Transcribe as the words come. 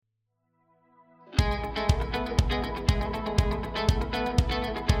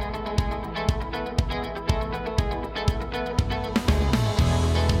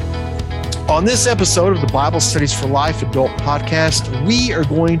On this episode of the Bible Studies for Life Adult Podcast, we are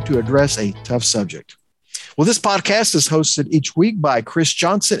going to address a tough subject. Well, this podcast is hosted each week by Chris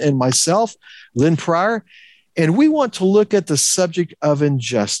Johnson and myself, Lynn Pryor, and we want to look at the subject of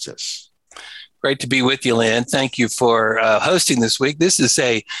injustice. Great to be with you, Lynn. Thank you for hosting this week. This is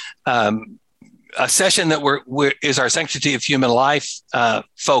a session that is our Sanctity of Human Life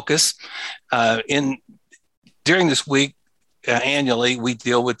focus. During this week, annually, we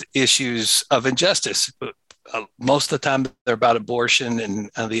deal with issues of injustice. Most of the time, they're about abortion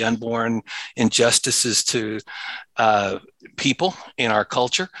and the unborn, injustices to people in our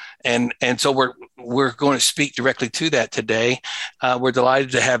culture, and so we're going to speak directly to that today. We're delighted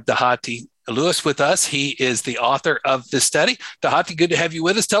to have Dhati Lewis with us. He is the author of this study. Dhati, good to have you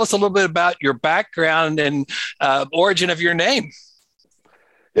with us. Tell us a little bit about your background and origin of your name.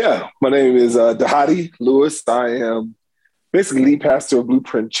 Yeah, my name is Dhati Lewis. I am basically lead pastor of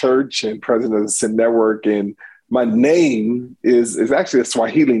Blueprint Church and president of the Sin Network. And my name is actually a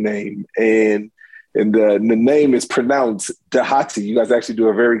Swahili name. And the name is pronounced Dhati. You guys actually do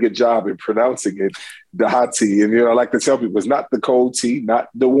a very good job in pronouncing it, Dhati. And, I like to tell people it's not the cold tea, not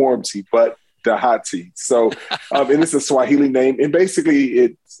the warm tea, but Dhati. So, and it's a Swahili name. And basically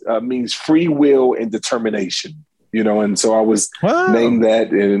it means free will and determination, and so I was named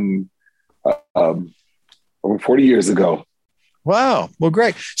that in over 40 years ago. Wow. Well,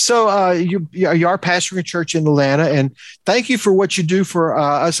 great. So you are pastoring a church in Atlanta, and thank you for what you do for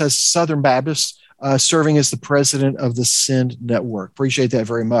us as Southern Baptists, serving as the president of the Sin Network. Appreciate that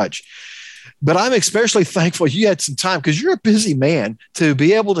very much. But I'm especially thankful you had some time, because you're a busy man, to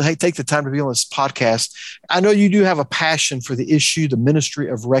be able to take the time to be on this podcast. I know you do have a passion for the issue, the ministry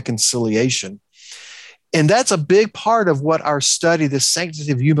of reconciliation. And that's a big part of what our study, the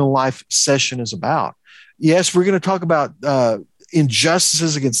Sanctity of Human Life session, is about. Yes, we're going to talk about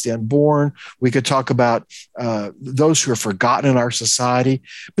injustices against the unborn. We could talk about those who are forgotten in our society.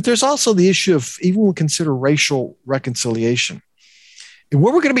 But there's also the issue of, even when we consider racial reconciliation. And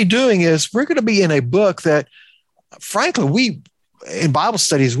what we're going to be doing is we're going to be in a book that, frankly, in Bible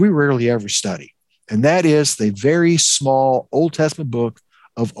studies, we rarely ever study. And that is the very small Old Testament book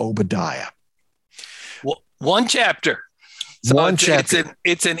of Obadiah. Well, one chapter. So one chapter.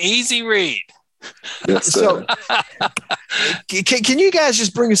 It's an easy read. Yes, so can you guys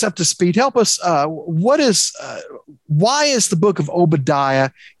just bring us up to speed? Help us. Why is the book of Obadiah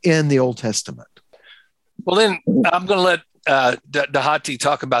in the Old Testament? Well, then I'm going to let Dhati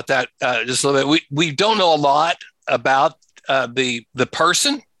talk about that just a little bit. We don't know a lot about the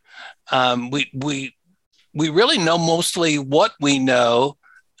person. We really know mostly what we know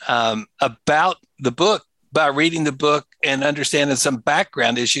about the book by reading the book and understanding some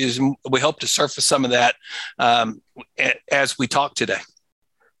background issues. And we hope to surface some of that as we talk today.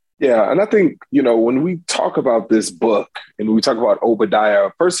 Yeah. And I think, when we talk about this book and we talk about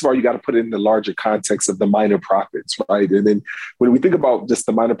Obadiah, first of all, you got to put it in the larger context of the minor prophets, right? And then when we think about just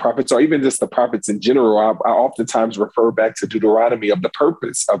the minor prophets, or even just the prophets in general, I oftentimes refer back to Deuteronomy of the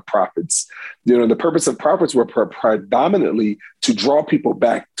purpose of prophets. The purpose of prophets were predominantly to draw people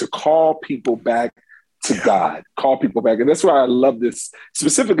back, to call people back to God, call people back. And that's why I love this,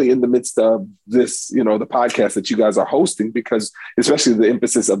 specifically in the midst of this, the podcast that you guys are hosting, because especially the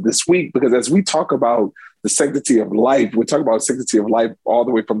emphasis of this week, because as we talk about the sanctity of life, we're talking about sanctity of life all the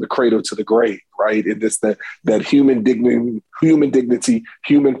way from the cradle to the grave, right? And this, that human dignity,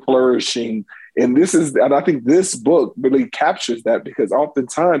 human flourishing. And I think this book really captures that, because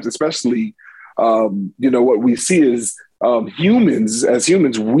oftentimes, especially, what we see is, as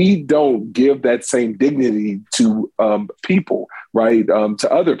humans, we don't give that same dignity to people, right?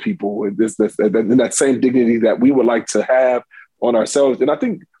 To other people, and that same dignity that we would like to have on ourselves. And I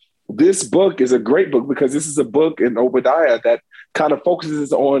think this book is a great book, because this is a book in Obadiah that kind of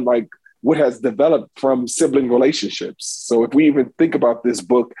focuses on what has developed from sibling relationships. So if we even think about this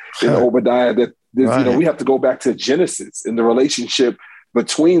book in Obadiah, right, we have to go back to Genesis and the relationship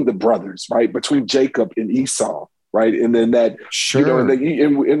between the brothers, right? Between Jacob and Esau. Right. And then that, sure. And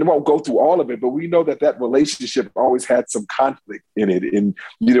it won't go through all of it, but we know that relationship always had some conflict in it. And,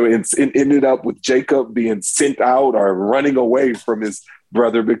 it ended up with Jacob being sent out or running away from his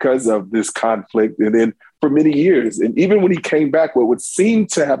brother because of this conflict. And then for many years, and even when he came back, what would seem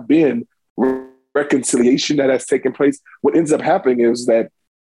to have been reconciliation that has taken place, what ends up happening is that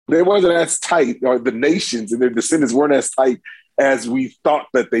they wasn't as tight, or the nations and their descendants weren't as tight as we thought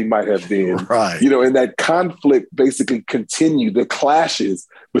that they might have been, right. And that conflict basically continued, the clashes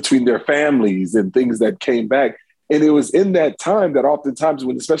between their families and things that came back. And it was in that time that oftentimes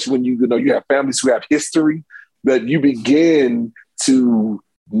especially when you have families who have history, that you begin to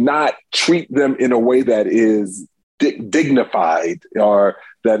not treat them in a way that is dignified, or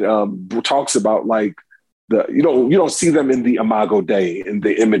that talks about like you don't see them in the Imago Dei, in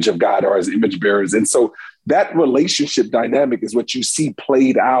the image of God, or as image bearers. And so that relationship dynamic is what you see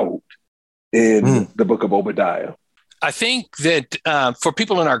played out in the book of Obadiah. I think that for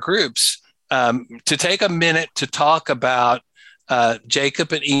people in our groups, to take a minute to talk about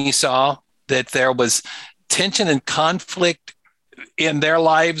Jacob and Esau, that there was tension and conflict in their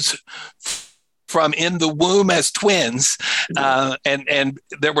lives from in the womb as twins, and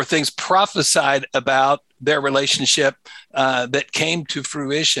there were things prophesied about their relationship that came to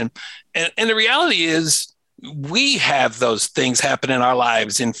fruition. And the reality is, we have those things happen in our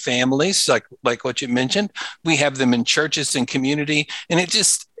lives, in families, like what you mentioned. We have them in churches and community, and it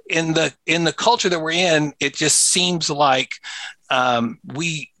just in the culture that we're in, it just seems like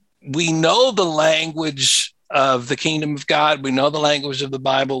we know the language of the kingdom of God. We know the language of the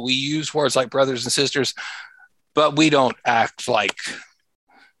Bible. We use words like brothers and sisters, but we don't act like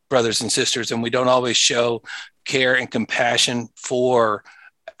brothers and sisters, and we don't always show care and compassion for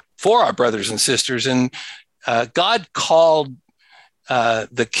our brothers and sisters. And God called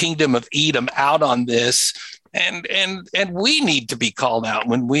the kingdom of Edom out on this, and we need to be called out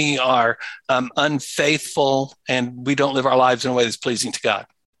when we are unfaithful and we don't live our lives in a way that's pleasing to God.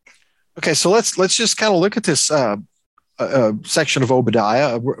 Okay, so let's just kind of look at this section of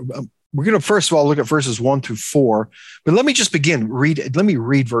Obadiah. We're going to first of all look at verses 1-4, but let me just begin. Let me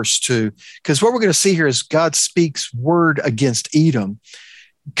read verse 2, because what we're going to see here is God speaks word against Edom,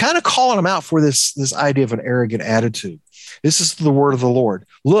 kind of calling him out for this idea of an arrogant attitude. This is the word of the Lord.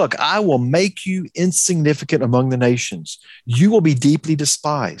 Look, I will make you insignificant among the nations. You will be deeply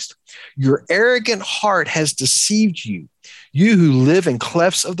despised. Your arrogant heart has deceived you. You who live in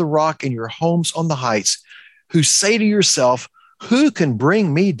clefts of the rock and your homes on the heights, who say to yourself, who can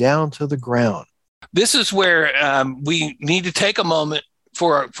bring me down to the ground? This is where we need to take a moment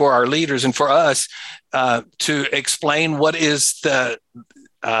for our leaders and for us to explain what is the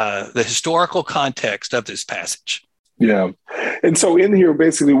historical context of this passage. Yeah. And so in here,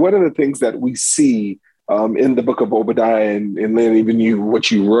 basically, one of the things that we see in the book of Obadiah, and then even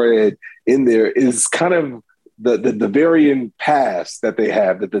what you read in there, is kind of the varying past that they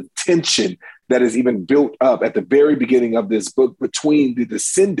have, that the tension that is even built up at the very beginning of this book between the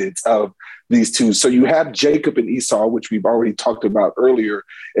descendants of these two. So you have Jacob and Esau, which we've already talked about earlier.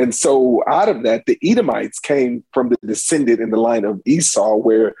 And so out of that, the Edomites came from the descendant in the line of Esau,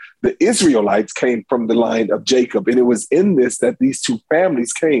 where the Israelites came from the line of Jacob. And it was in this that these two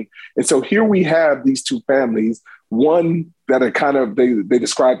families came. And so here we have these two families, one that are kind of, they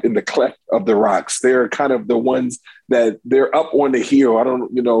described in the cleft of the rocks. They're kind of the ones that they're up on the hill. I don't,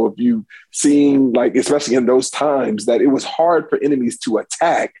 if you've seen, like, especially in those times, that it was hard for enemies to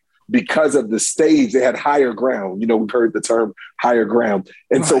attack because of the stage. They had higher ground. We've heard the term higher ground.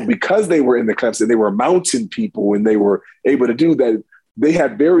 And so because they were in the clefts and they were mountain people and they were able to do that, they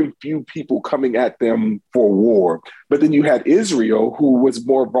had very few people coming at them for war. But then you had Israel, who was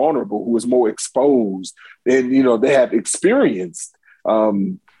more vulnerable, who was more exposed. And, they have experienced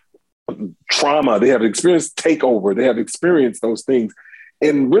trauma. They have experienced takeover. They have experienced those things.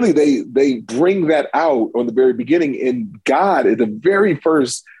 And really, they bring that out on the very beginning. And God, at the very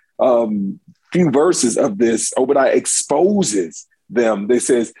first few verses of this, Obadiah exposes them. They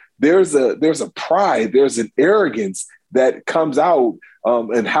says, there's a pride, there's an arrogance that comes out,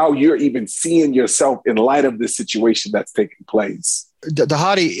 and how you're even seeing yourself in light of this situation that's taking place.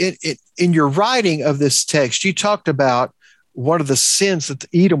 Dhati, in your writing of this text, you talked about one of the sins that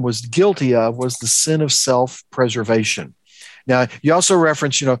Edom was guilty of was the sin of self-preservation. Now, you also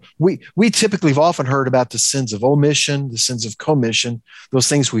reference, we typically have often heard about the sins of omission, the sins of commission, those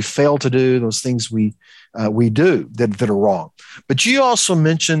things we fail to do, those things we do that are wrong. But you also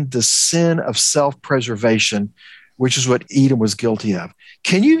mentioned the sin of self-preservation, which is what Edom was guilty of.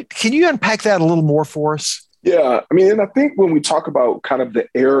 Can you unpack that a little more for us? Yeah, and I think when we talk about kind of the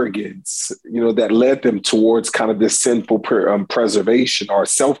arrogance, that led them towards kind of this sinful preservation or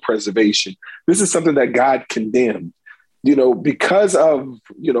self-preservation, this is something that God condemned, because of,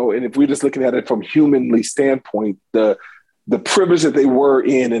 and if we're just looking at it from humanly standpoint, the privilege that they were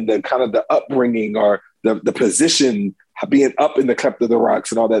in and the kind of the upbringing or the position being up in the cleft of the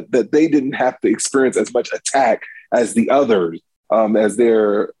rocks and all that they didn't have to experience as much attack as the others, as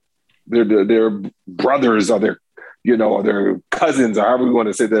their brothers or their cousins, or however we want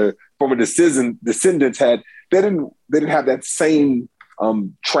to say, the former descendants had. They didn't have that same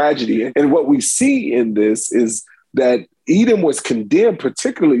tragedy. And what we see in this is that Edom was condemned,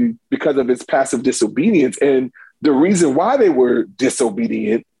 particularly because of its passive disobedience. And the reason why they were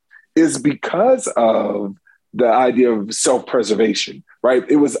disobedient is because of the idea of self-preservation, right?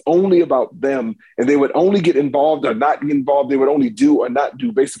 It was only about them, and they would only get involved or not get involved. They would only do or not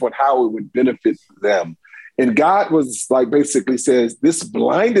do based upon how it would benefit them. And God was like, basically says, this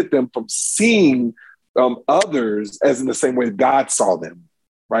blinded them from seeing others as in the same way God saw them,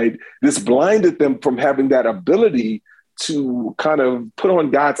 right? This blinded them from having that ability to kind of put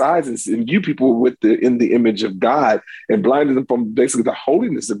on God's eyes and view people in the image of God, and blinded them from basically the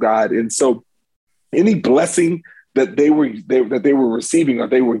holiness of God. And so any blessing that they were receiving or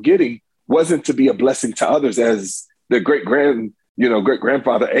they were getting wasn't to be a blessing to others, as their great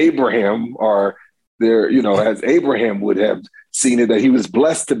grandfather Abraham, or as Abraham would have seen it, that he was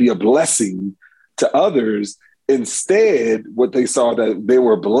blessed to be a blessing to others. Instead, what they saw, that they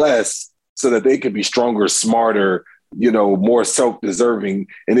were blessed so that they could be stronger, smarter, more self-deserving.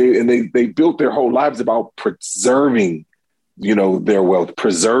 And they built their whole lives about preserving, their wealth,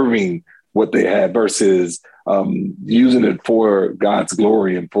 preserving what they had versus using it for God's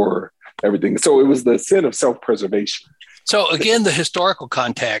glory and for everything. So it was the sin of self-preservation. So again, the historical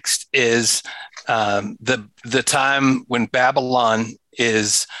context is the time when Babylon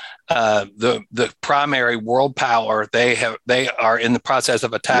is the primary world power. They are in the process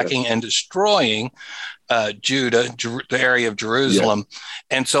of attacking and destroying Judah, the area of Jerusalem.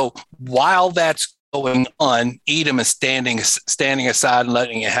 Yeah. And so while that's going on, Edom is standing aside and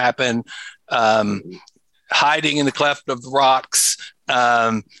letting it happen, hiding in the cleft of the rocks,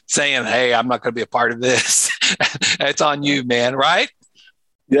 saying, "Hey, I'm not going to be a part of this. It's on you, man." Right?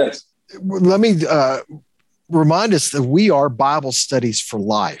 Yes. Let me remind us that we are Bible studies for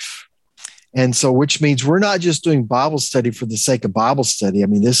life. And so, which means we're not just doing Bible study for the sake of Bible study. I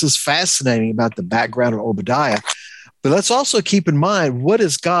mean, this is fascinating about the background of Obadiah. But let's also keep in mind, what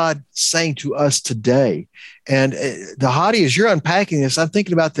is God saying to us today? And the Hadi, as you're unpacking this, I'm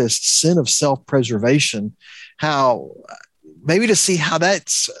thinking about this sin of self-preservation, how maybe to see how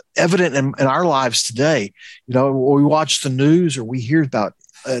that's evident in our lives today. We watch the news or we hear about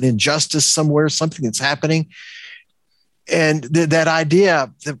an injustice somewhere, something that's happening. And that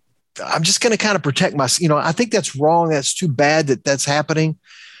idea that I'm just going to kind of protect myself. I think that's wrong. That's too bad that that's happening.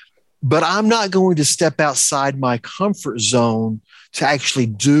 But I'm not going to step outside my comfort zone to actually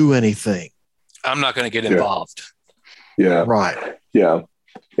do anything. I'm not going to get involved. Yeah. Right. Yeah.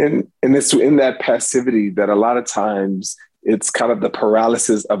 And it's in that passivity that a lot of times it's kind of the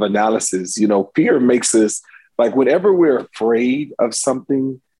paralysis of analysis. Fear makes us, like, whenever we're afraid of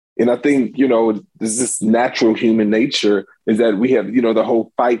something, and I think, there's this natural human nature is that we have, the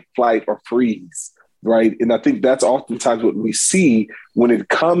whole fight, flight, or freeze. Right. And I think that's oftentimes what we see when it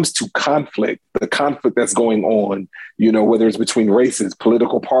comes to conflict, the conflict that's going on, whether it's between races,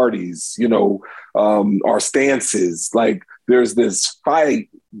 political parties, our stances, like there's this fight,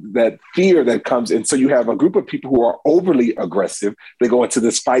 that fear that comes in. So you have a group of people who are overly aggressive. They go into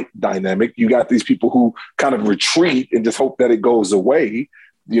this fight dynamic. You got these people who kind of retreat and just hope that it goes away,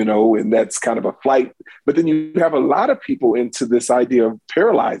 and that's kind of a flight. But then you have a lot of people into this idea of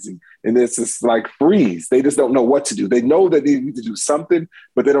paralyzing. And it's just like freeze. They just don't know what to do. They know that they need to do something,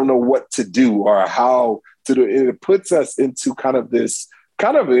 but they don't know what to do or how to do it. And it puts us into kind of this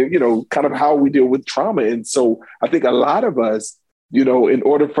kind of how we deal with trauma. And so I think a lot of us, in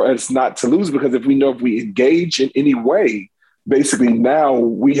order for us not to lose, because if we engage in any way, basically now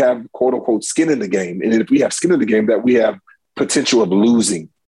we have quote unquote skin in the game. And if we have skin in the game, that we have potential of losing,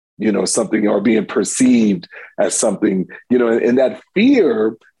 something or being perceived as something, and that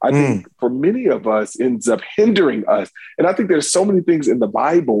fear, I think for many of us ends up hindering us. And I think there's so many things in the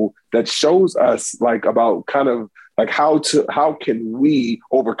Bible that shows us like about kind of like how can we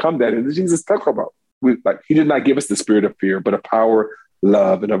overcome that? And Jesus talked about, he did not give us the spirit of fear, but of power,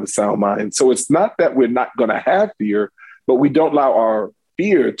 love, and of a sound mind. So it's not that we're not going to have fear, but we don't allow our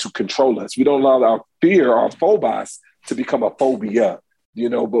fear to control us. We don't allow our fear, our phobos, to become a phobia.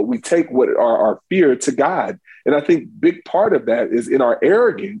 But we take what our fear to God. And I think big part of that is in our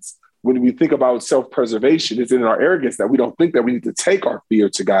arrogance. When we think about self-preservation, it's in our arrogance that we don't think that we need to take our fear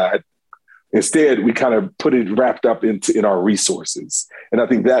to God. Instead, we kind of put it wrapped up in our resources. And I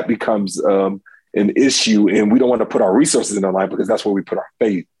think that becomes an issue. And we don't want to put our resources in our life because that's where we put our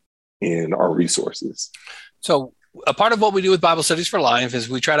faith in our resources. So a part of what we do with Bible Studies for Life is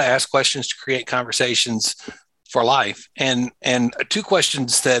we try to ask questions to create conversations for life. And two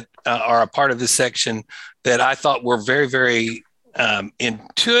questions that are a part of this section that I thought were very, very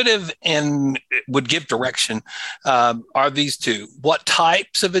intuitive and would give direction are these two. What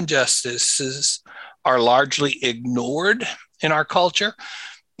types of injustices are largely ignored in our culture?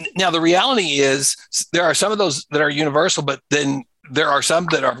 Now, the reality is there are some of those that are universal, but then there are some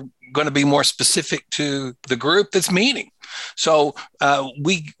that are going to be more specific to the group that's meeting. So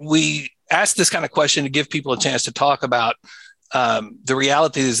we ask this kind of question to give people a chance to talk about the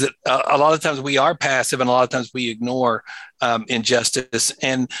reality is that a lot of times we are passive and a lot of times we ignore injustice.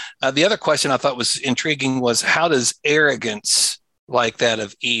 And the other question I thought was intriguing was, how does arrogance like that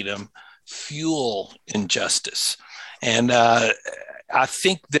of Edom fuel injustice? And I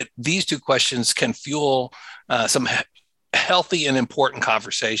think that these two questions can fuel some healthy and important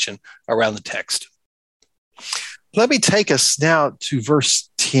conversation around the text. Let me take us now to verse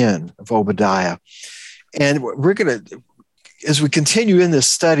 10 of Obadiah. And we're going to, as we continue in this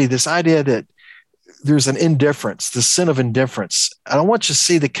study, this idea that there's an indifference, the sin of indifference. I don't want you to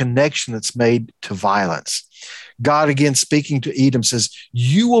see the connection that's made to violence. God, again, speaking to Edom, says,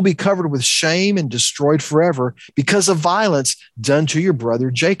 you will be covered with shame and destroyed forever because of violence done to your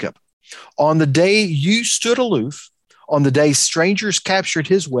brother Jacob. On the day you stood aloof, on the day strangers captured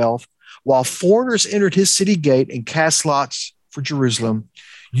his wealth, while foreigners entered his city gate and cast lots for Jerusalem,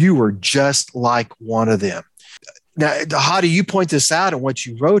 you were just like one of them. Now, how do you point this out in what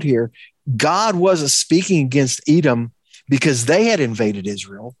you wrote here? God wasn't speaking against Edom because they had invaded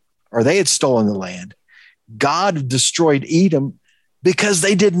Israel or they had stolen the land. God destroyed Edom because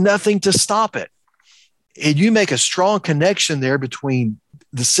they did nothing to stop it. And you make a strong connection there between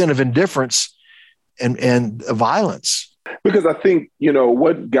the sin of indifference and violence. Because I think,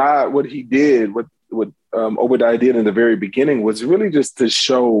 what he did, what Obadiah did in the very beginning was really just to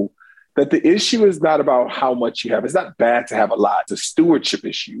show that the issue is not about how much you have. It's not bad to have a lot. It's a stewardship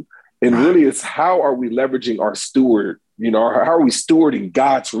issue. And really it's how are we leveraging our how are we stewarding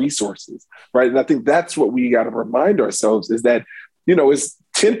God's resources, right? And I think that's what we got to remind ourselves is that, it's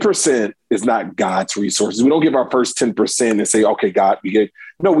 10% is not God's resources. We don't give our first 10% and say, okay, God, we give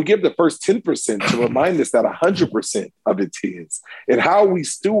the first 10% to remind us that 100% of it is. And how we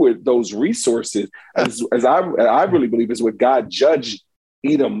steward those resources, as I really believe is what God judged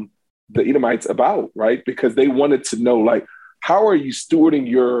the Edomites about, right? Because they wanted to know, like, how are you stewarding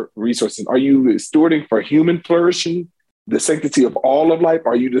your resources? Are you stewarding for human flourishing, the sanctity of all of life?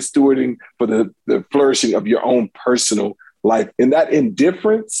 Are you just stewarding for the flourishing of your own personal life? And that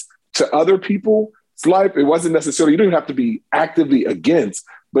indifference to other people's life, it wasn't necessarily, you don't have to be actively against,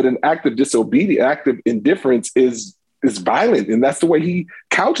 but an act of disobedience, active indifference is violent. And that's the way he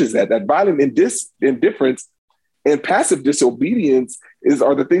couches that violent indifference and passive disobedience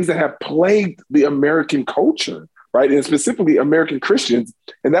are the things that have plagued the American culture, right? And specifically American Christians.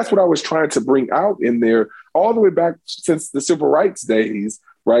 And that's what I was trying to bring out in there all the way back since the civil rights days,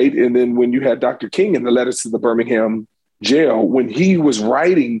 right? And then when you had Dr. King in the letters to the Birmingham jail, when he was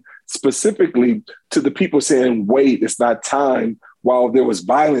writing specifically to the people saying, wait, it's not time, while there was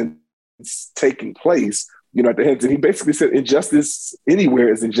violence taking place, at the hands. And he basically said injustice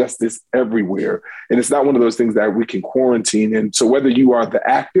anywhere is injustice everywhere. And it's not one of those things that we can quarantine. And so whether you are the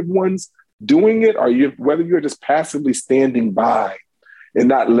active ones doing it, or whether you're just passively standing by and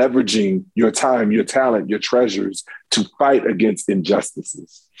not leveraging your time, your talent, your treasures to fight against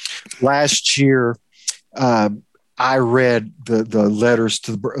injustices. Last year, I read the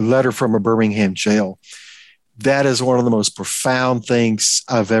letter from a Birmingham jail. That is one of the most profound things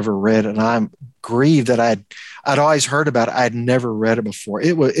I've ever read, and I'm grieved that I'd always heard about it. I'd never read it before.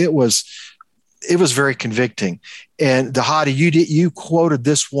 It was very convicting. And Hadi, you quoted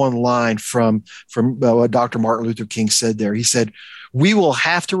this one line from what Dr. Martin Luther King said there. He said, "We will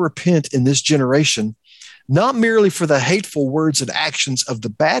have to repent in this generation, not merely for the hateful words and actions of the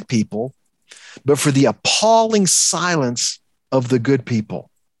bad people, but for the appalling silence of the good people."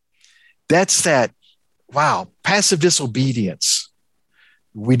 That's that, passive disobedience.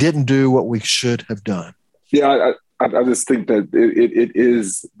 We didn't do what we should have done. Yeah, I just think that it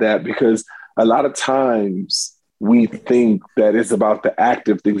is that, because a lot of times we think that it's about the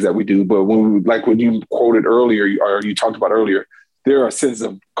active things that we do. But when you quoted earlier, or you talked about earlier, there are sins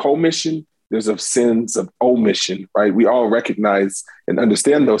of commission, there's sins of omission, right? We all recognize and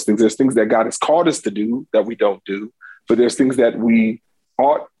understand those things. There's things that God has called us to do that we don't do, but there's things that we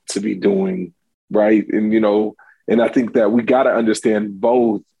ought to be doing, right? And I think that we got to understand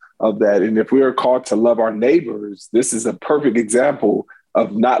both of that. And if we are called to love our neighbors, this is a perfect example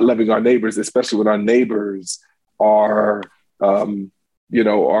of not loving our neighbors, especially when our neighbors are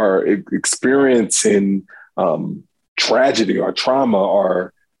experiencing tragedy or trauma,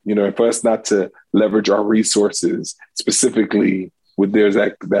 or, for us not to leverage our resources specifically with there's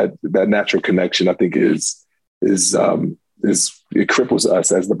that natural connection, I think it cripples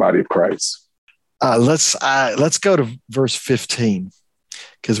us as the body of Christ. Let's go to verse 15.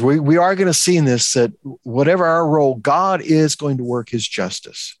 Because we are going to see in this that whatever our role, God is going to work his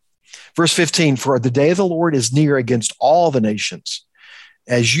justice. Verse 15, for the day of the Lord is near against all the nations.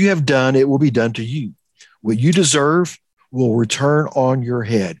 As you have done, it will be done to you. What you deserve will return on your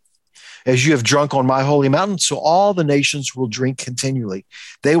head. As you have drunk on my holy mountain, so all the nations will drink continually.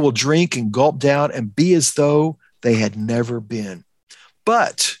 They will drink and gulp down and be as though they had never been.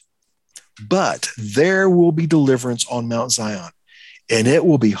 But there will be deliverance on Mount Zion, and it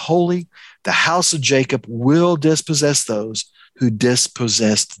will be holy. The house of Jacob will dispossess those who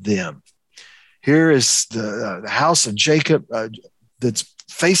dispossessed them. Here is the house of Jacob that's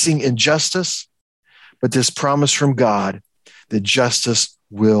facing injustice, but this promise from God that justice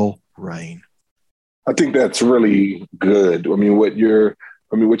will reign. I think that's really good. What you're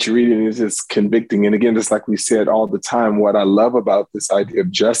reading is just convicting. And again, just like we said all the time, what I love about this idea of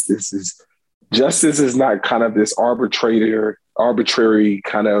justice is not kind of this arbitrary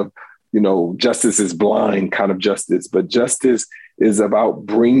kind of, justice is blind kind of justice, but justice is about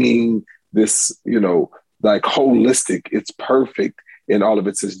bringing this, like holistic, it's perfect in all of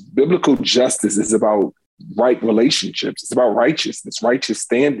it. Says biblical justice is about right relationships. It's about righteousness, righteous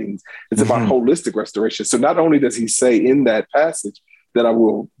standings. It's about holistic restoration. So not only does he say in that passage that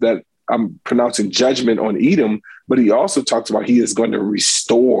I'm pronouncing judgment on Edom, but he also talks about he is going to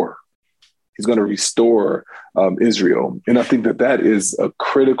restore. He's going to restore Israel. And I think that is a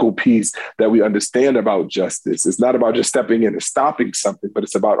critical piece that we understand about justice. It's not about just stepping in and stopping something, but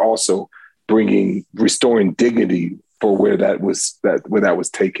it's about also restoring dignity for where that was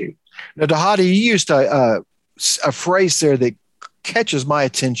taken. Now, Dhati, you used a phrase there that catches my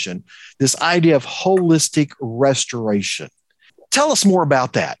attention, this idea of holistic restoration. Tell us more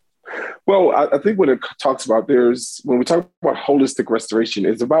about that. Well, I think when it talks about when we talk about holistic restoration,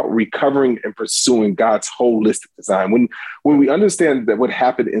 it's about recovering and pursuing God's holistic design. When we understand that what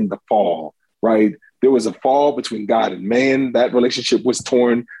happened in the fall, right? There was a fall between God and man. That relationship was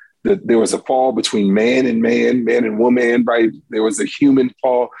torn. There was a fall between man and woman, right? There was a human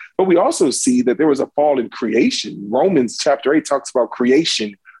fall. But we also see that there was a fall in creation. Romans chapter 8 talks about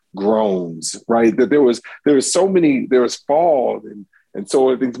creation groans, right? That there was fall and so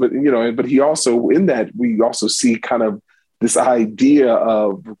on things, but he also, in that, we also see kind of this idea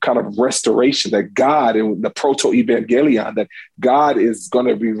of kind of restoration, that God, and the proto-evangelion, that God is going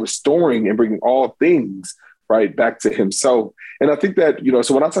to be restoring and bringing all things right back to himself. And I think that,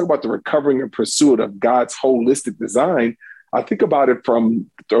 so when I talk about the recovering and pursuit of God's holistic design, I think about it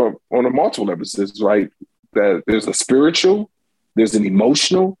on a multiple levels, right? That there's a spiritual, there's an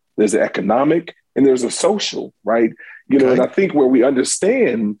emotional, there's an economic, and there's a social, right? Okay. And I think where we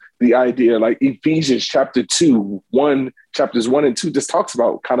understand the idea, like Ephesians chapters 1 and 2, just talks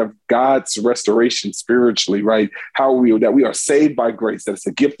about kind of God's restoration spiritually, right? That we are saved by grace, that it's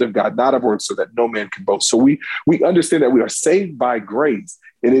a gift of God, not of works, so that no man can boast. So we understand that we are saved by grace,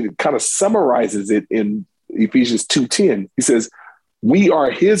 and it kind of summarizes it in Ephesians 2:10. He says, we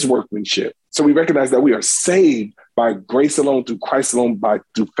are his workmanship. So we recognize that we are saved by grace alone, through Christ alone,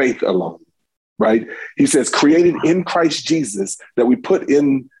 through faith alone. Right? He says, created in Christ Jesus, that we put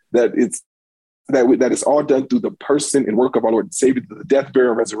in that it's all done through the person and work of our Lord and Savior, the death,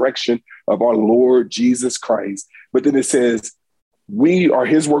 burial, and resurrection of our Lord Jesus Christ. But then it says, we are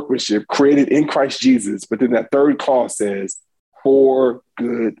his workmanship, created in Christ Jesus. But then that third clause says, for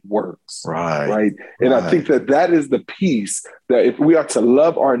good works. Right. And I think that is the piece that if we are to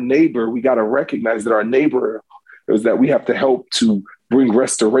love our neighbor, we got to recognize that our neighbor is that we have to help to bring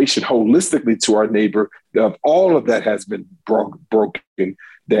restoration holistically to our neighbor. Of all of that has been broken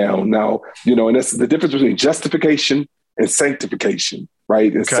down now, and that's the difference between justification and sanctification,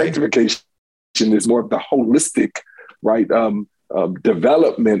 right? And sanctification is more of the holistic, right,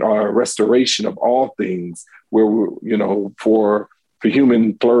 development or restoration of all things, where we're, for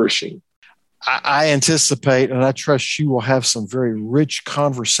human flourishing. I anticipate, and I trust you will have some very rich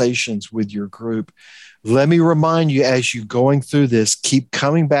conversations with your group. Let me remind you, as you're going through this, keep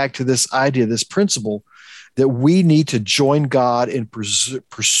coming back to this idea, this principle, that we need to join God in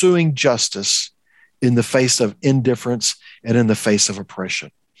pursuing justice in the face of indifference and in the face of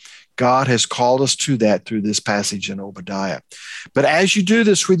oppression. God has called us to that through this passage in Obadiah. But as you do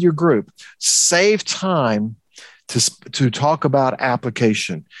this with your group, save time to talk about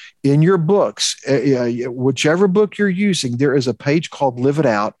application. In your books, whichever book you're using, there is a page called Live It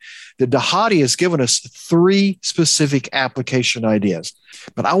Out that Dhati has given us 3 specific application ideas.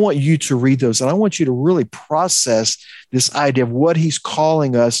 But I want you to read those, and I want you to really process this idea of what he's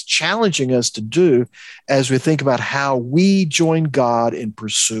calling us, challenging us to do as we think about how we join God in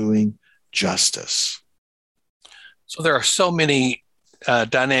pursuing justice. So there are so many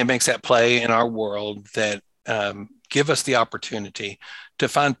dynamics at play in our world that give us the opportunity to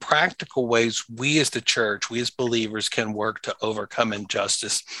find practical ways we as the church, we as believers can work to overcome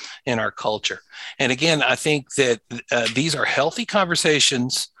injustice in our culture. And again, I think that these are healthy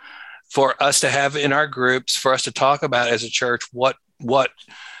conversations for us to have in our groups, for us to talk about as a church what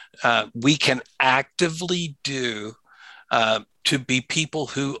we can actively do to be people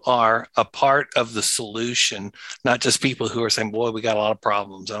who are a part of the solution, not just people who are saying, boy, we got a lot of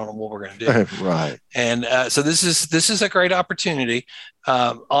problems. I don't know what we're going to do. Right. And so this is a great opportunity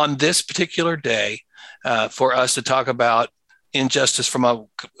on this particular day for us to talk about injustice from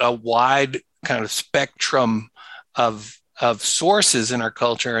a wide kind of spectrum of sources in our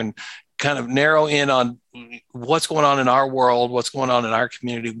culture, and kind of narrow in on what's going on in our world, what's going on in our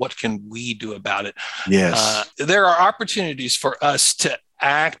community, what can we do about it? Yes. There are opportunities for us to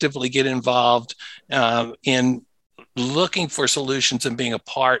actively get involved in looking for solutions and being a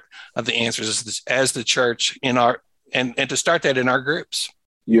part of the answers as the church in our, and to start that in our groups.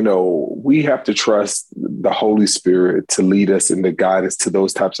 You know, we have to trust the Holy Spirit to lead us and to guide us to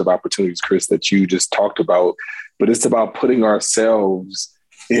those types of opportunities, Chris, that you just talked about. But it's about putting ourselves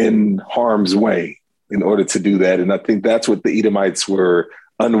in harm's way in order to do that. And I think that's what the Edomites were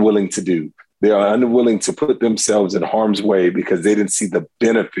unwilling to do. They are unwilling to put themselves in harm's way because they didn't see the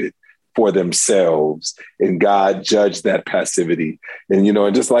benefit for themselves. And God judged that passivity. And, you know,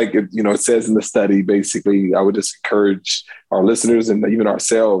 and just like, it says in the study, basically, I would just encourage our listeners and even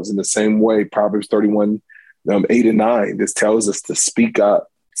ourselves in the same way. Proverbs 31, 8 and 9, this tells us to speak up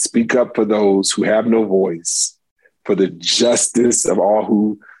for those who have no voice, for the justice of all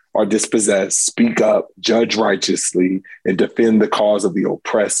who are dispossessed, speak up, judge righteously, and defend the cause of the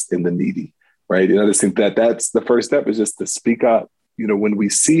oppressed and the needy, right? And I just think that that's the first step, is just to speak up, you know, when we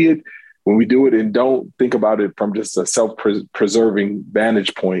see it, when we do it, and don't think about it from just a self-preserving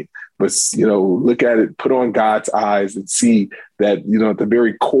vantage point, but, you know, look at it, put on God's eyes and see that, you know, at the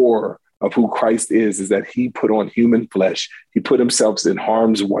very core of who Christ is that he put on human flesh. He put himself in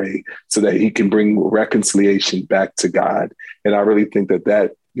harm's way so that he can bring reconciliation back to God. And I really think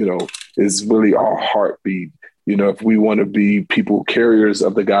that, you know, is really our heartbeat. You know, if we want to be people carriers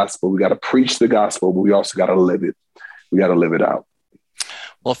of the gospel, we got to preach the gospel, but we also got to live it. We got to live it out.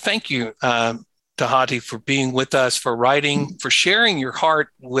 Well, thank you, Dhati, for being with us, for writing, for sharing your heart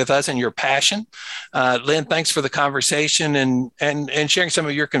with us and your passion. Lynn, thanks for the conversation and sharing some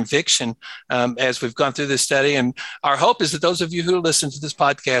of your conviction as we've gone through this study. And our hope is that those of you who listen to this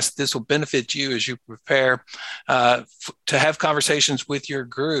podcast, this will benefit you as you prepare to have conversations with your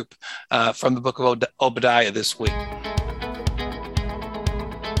group from the book of Obadiah this week.